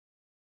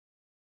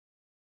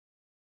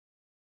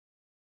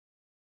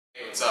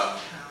Hey, what's up?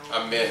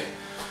 I'm Min.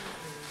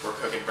 We're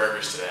cooking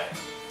burgers today.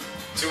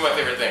 Two of my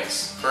favorite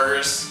things,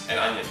 burgers and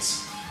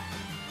onions.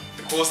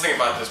 The coolest thing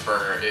about this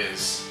burger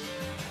is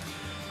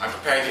I'm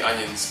preparing the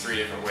onions 3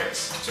 different ways.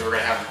 So we're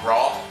going to have them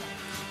raw,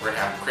 we're going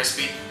to have them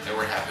crispy, and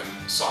we're going to have them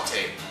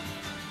sautéed.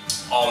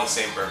 All in the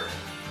same burger.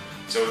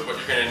 So what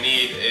you're going to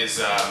need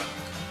is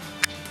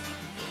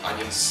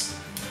onions,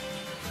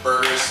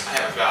 burgers. I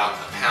have about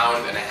 1.5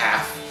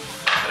 pounds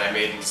that I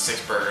made in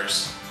 6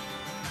 burgers.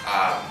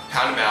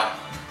 Pound them out,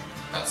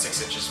 about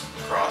 6 inches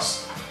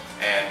across,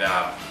 and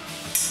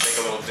make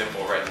a little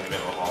dimple right in the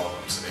middle of all of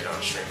them so they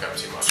don't shrink up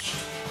too much.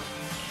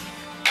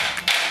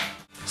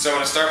 So I'm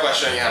going to start by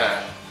showing you how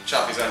to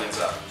chop these onions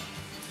up.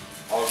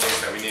 All the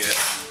things that we need it.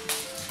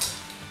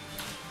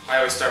 I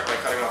always start by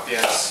cutting off the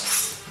ends.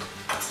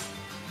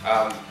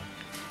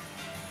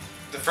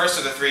 The first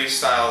of the 3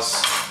 ways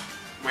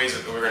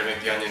that we're going to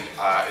make the onion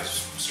is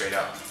straight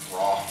up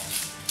raw.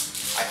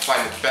 I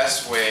find the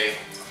best way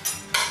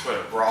to put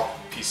a raw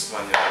piece of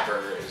onion on a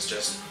burger is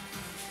just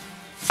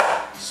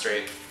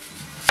straight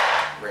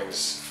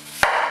rings.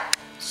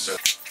 So,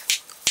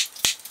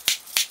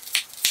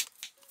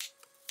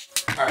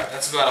 alright,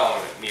 that's about all I'm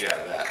going to need out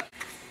of that.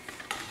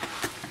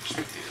 Just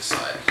put these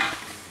aside.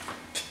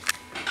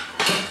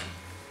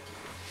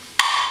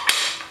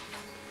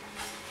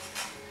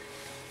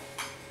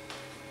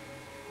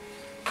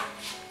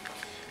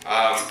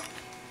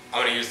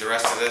 I'm going to use the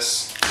rest of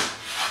this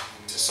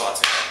to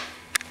saute.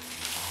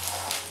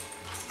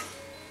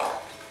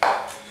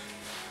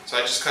 So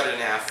I just cut it in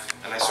half,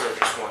 and I sort of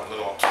just want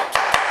little,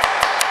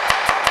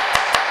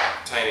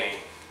 tiny,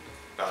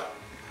 about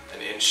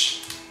 1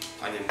 inch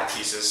onion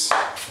pieces.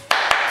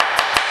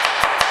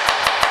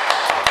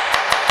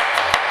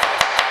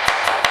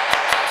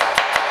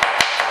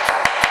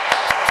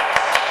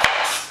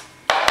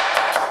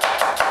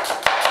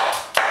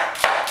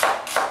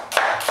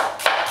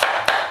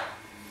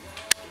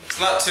 It's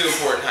not too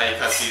important how you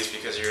cut these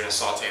because you're going to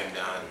saute them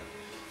down.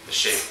 The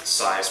shape, the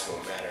size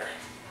won't matter.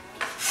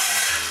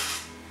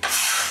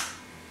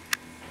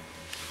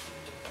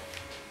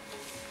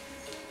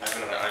 I have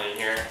another onion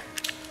here. I'm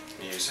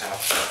going to use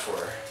half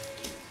for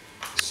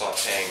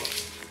sauteing.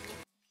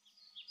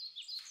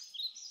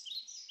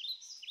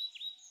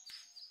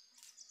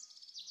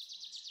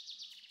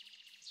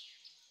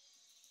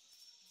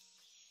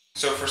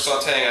 So for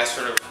sauteing, I'm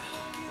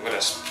going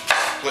to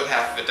split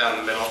half of it down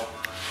the middle.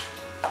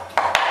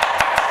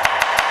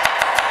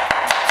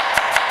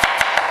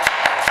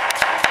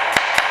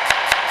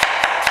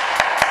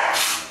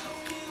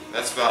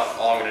 That's about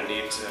all I'm going to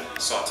need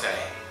to saute.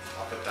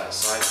 I'll put that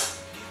aside.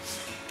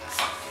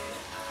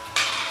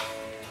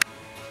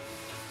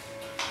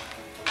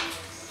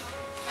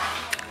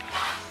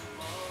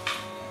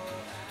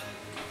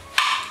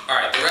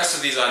 Alright, the rest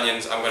of these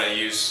onions I'm going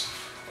to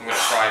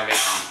fry and make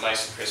them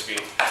nice and crispy.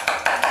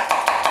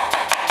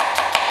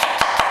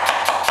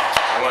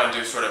 I want to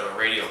do sort of a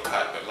radial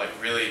cut, but like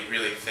really,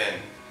 really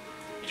thin.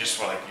 You just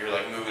want you're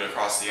moving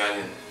across the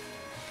onion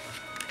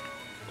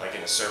like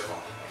in a circle,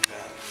 like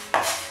that.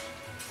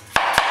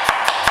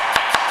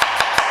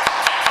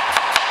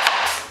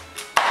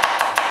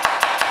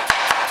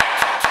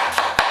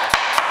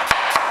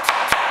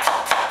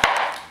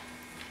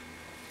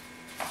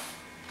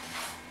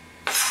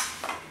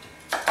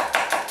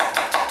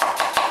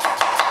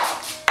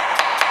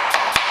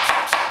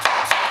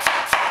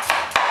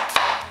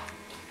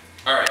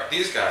 Alright,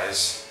 these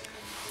guys,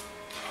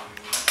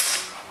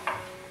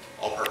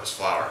 all-purpose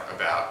flour,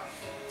 about,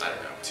 I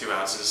don't know, 2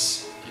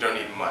 ounces. You don't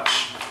need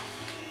much,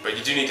 but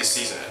you do need to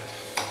season it.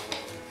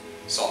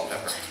 Salt and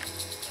pepper.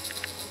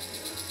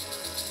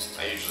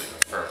 I usually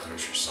prefer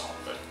kosher salt,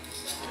 but,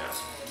 you know,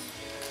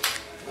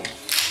 we'll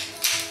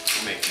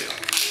make do.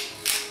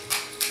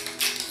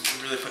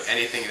 You really put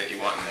anything that you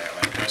want in there,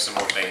 like there's some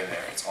more thing in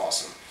there, it's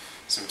awesome.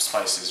 Some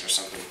spices or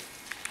something.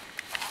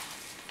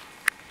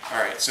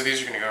 Alright, so these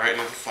are going to go right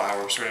into the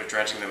flour. We're sort of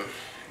dredging them,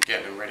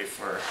 getting them ready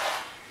for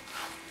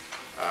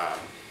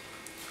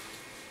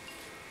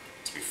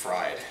to be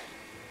fried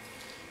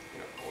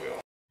in oil.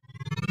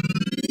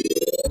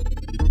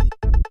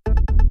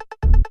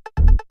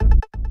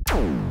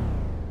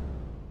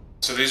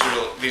 So these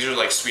are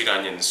like sweet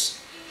onions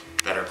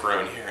that are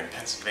grown here in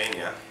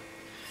Pennsylvania,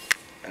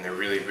 and they're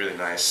really, really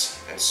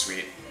nice and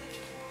sweet,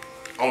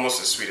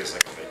 almost as sweet as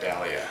like a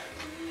Vidalia,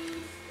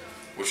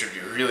 which would be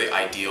really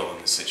ideal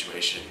in this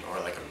situation, or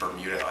like a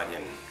Bermuda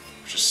onion,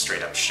 which is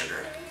straight up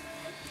sugar.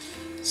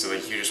 So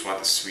like you just want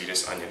the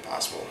sweetest onion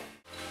possible.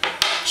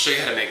 I'll show you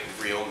how to make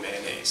real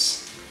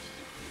mayonnaise,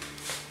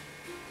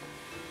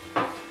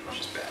 which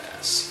is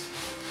badass.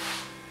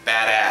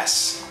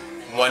 Badass.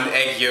 1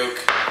 egg yolk,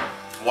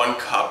 1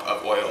 cup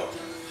of oil.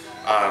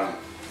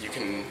 You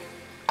can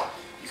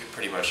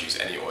pretty much use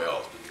any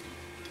oil.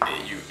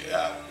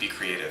 Be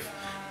creative.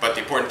 But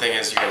the important thing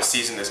is you're going to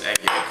season this egg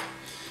yolk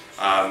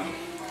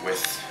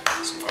with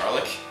some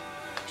garlic.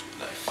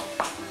 Knife.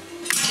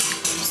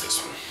 Use this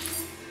one.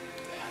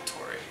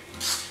 Tory.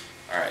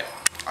 Alright.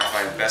 I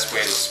find the best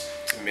way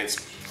to mince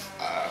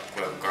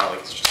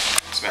garlic is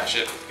just smash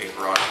it with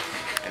paper on,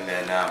 and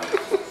then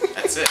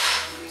that's it.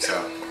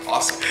 So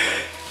awesome.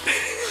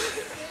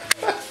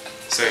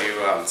 So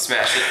you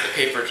smash it, the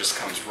paper just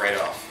comes right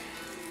off.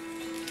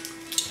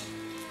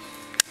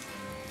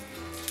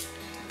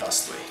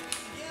 Thusly.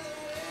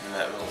 And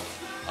that little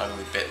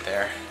ugly bit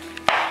there.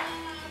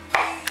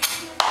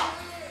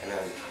 And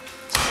then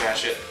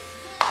smash it.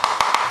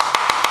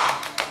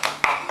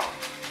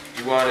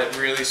 You want it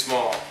really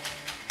small.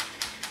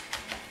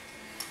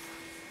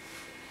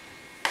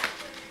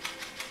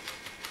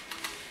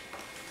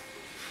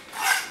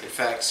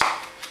 In fact,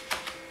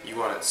 you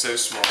want it so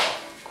small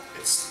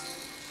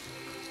it's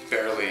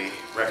barely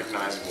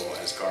recognizable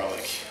as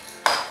garlic.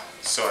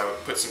 So I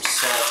would put some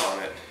salt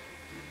on it,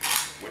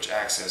 which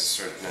acts as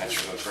sort of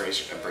natural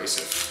abrasive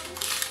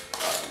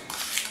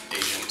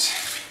agent.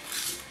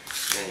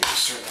 And then you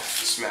just sort of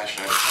smash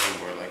it on a cutting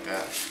board like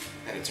that,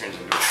 and it turns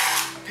into a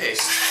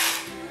paste.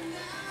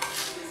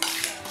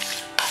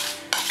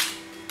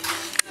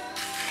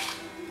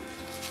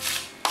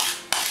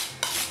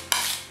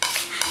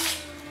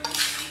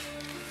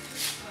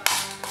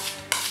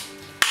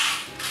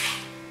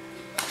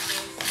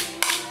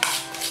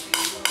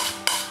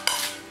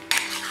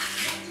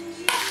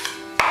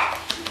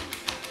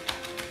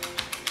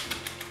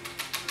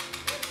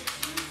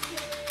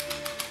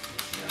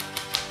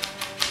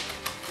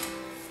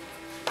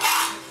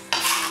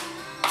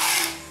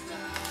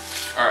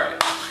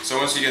 Alright, so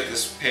once you get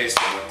this paste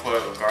and the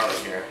clove of garlic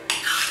here,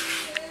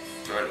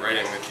 throw it right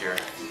in with your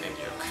egg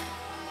yolk.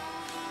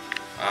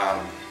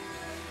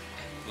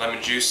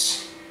 Lemon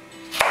juice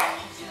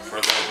for a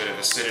little bit of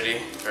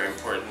acidity, very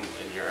important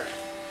in your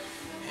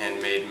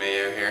handmade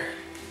mayo here.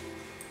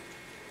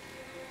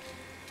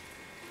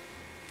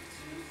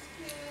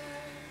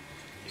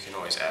 You can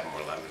always add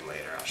more lemon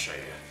later, I'll show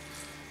you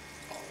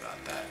all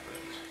about that.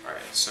 But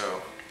alright,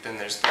 so then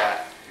there's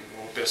that, a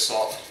little bit of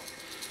salt.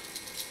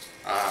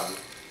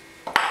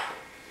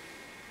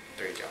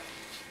 There you go.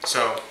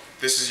 So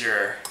this is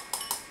your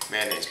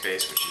mayonnaise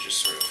base, which you just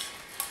sort of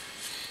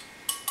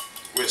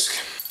whisk.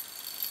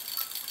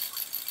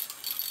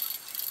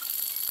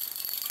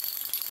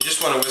 You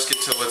just want to whisk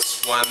it till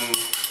it's one,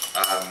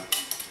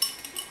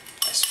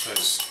 I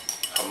suppose,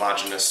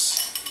 homogeneous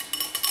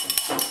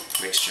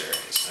mixture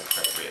is an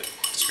appropriate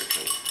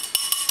description.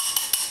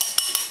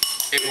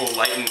 It will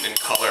lighten in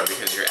color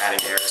because you're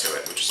adding air to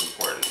it, which is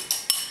important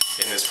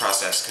in this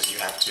process because you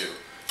have to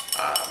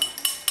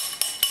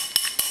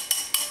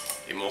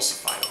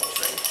emulsify the whole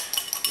thing,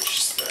 which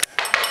is where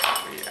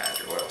you add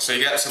your oil. So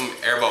you got some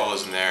air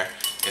bubbles in there.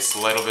 It's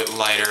a little bit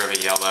lighter of a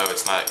yellow.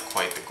 It's not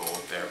quite the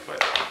gold there,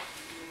 but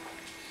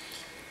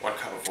 1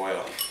 cup of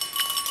oil.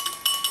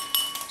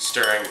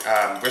 Stirring,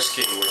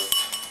 whisking with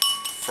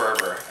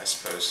fervor, I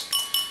suppose.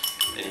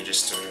 And you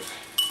just sort of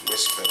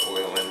whisk the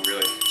oil in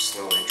really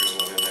slowly,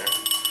 drizzle it in there.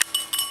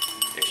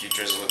 If you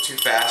drizzle it too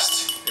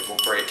fast, it will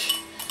break.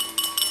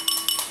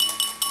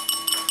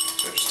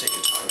 So just take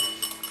your time.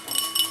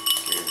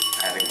 You're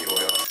adding the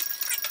oil.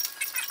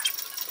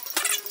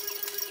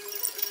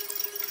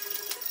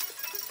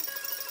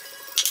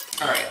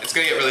 Alright, it's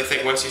going to get really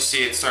thick once you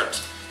see it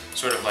start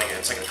sort of like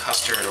it's like a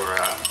custard or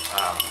a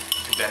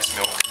condensed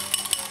milk.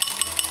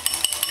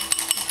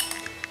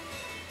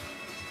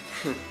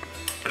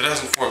 But it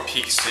doesn't form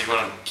peaks, so you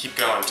want to keep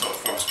going until it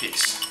forms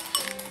peaks.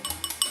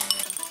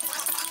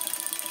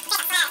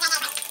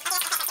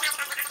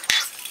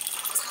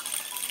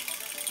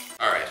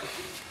 Alright.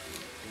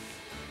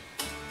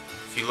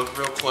 If you look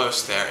real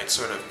close there, it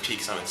sort of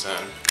peaks on its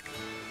own.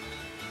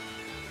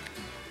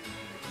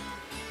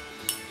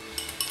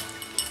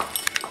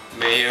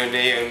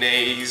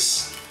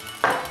 Mayonnaise.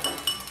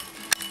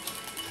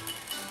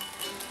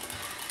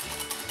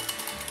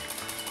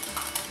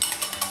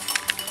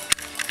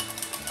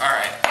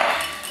 Alright.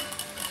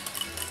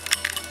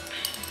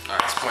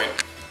 At this point,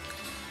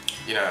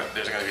 you know,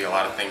 there's going to be a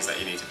lot of things that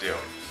you need to do.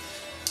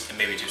 It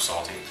may be too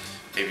salty,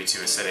 maybe too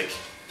acidic.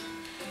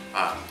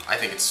 I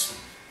think it's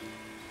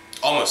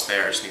almost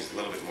there, it just needs a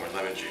little bit more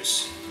lemon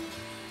juice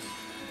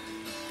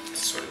to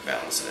sort of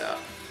balance it out.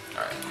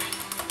 Alright.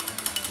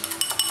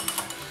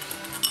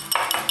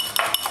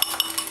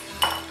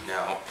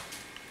 Now,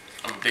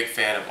 I'm a big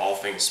fan of all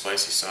things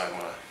spicy, so I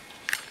want to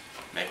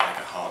make like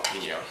a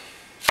jalapeno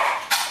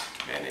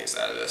mayonnaise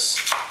out of this.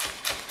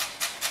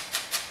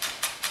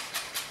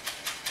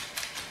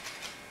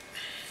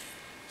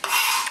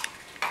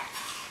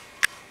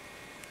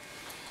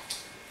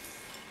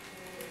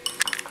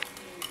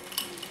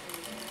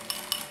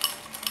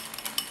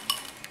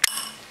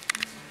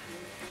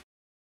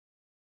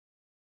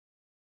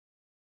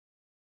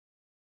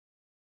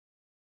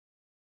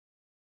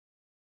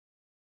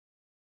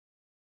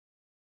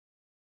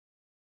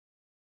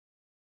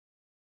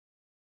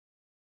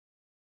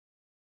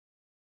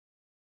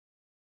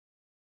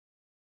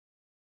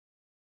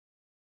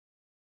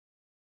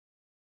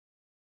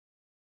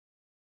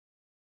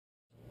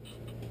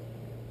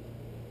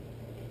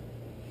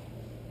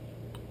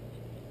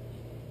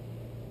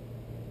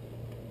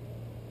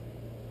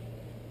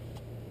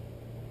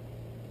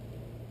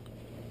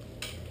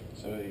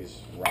 Some of these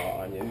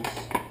raw onions.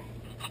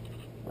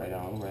 Right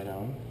on, right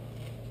on.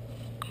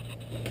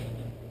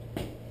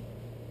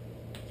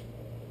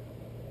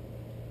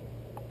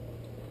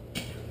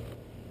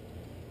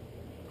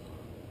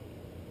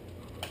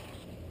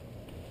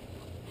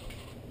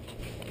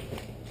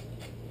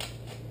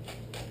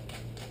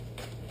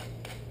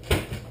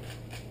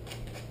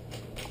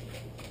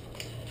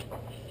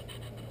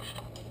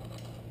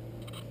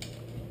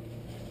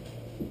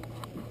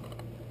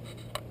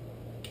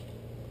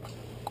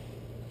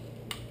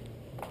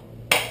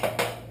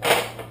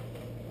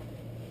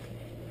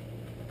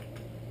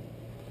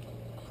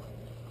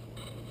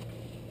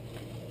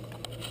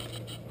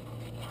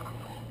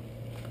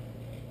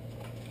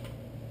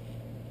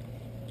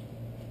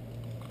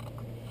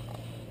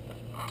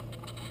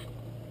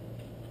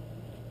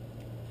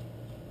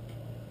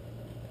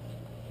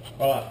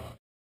 Voila.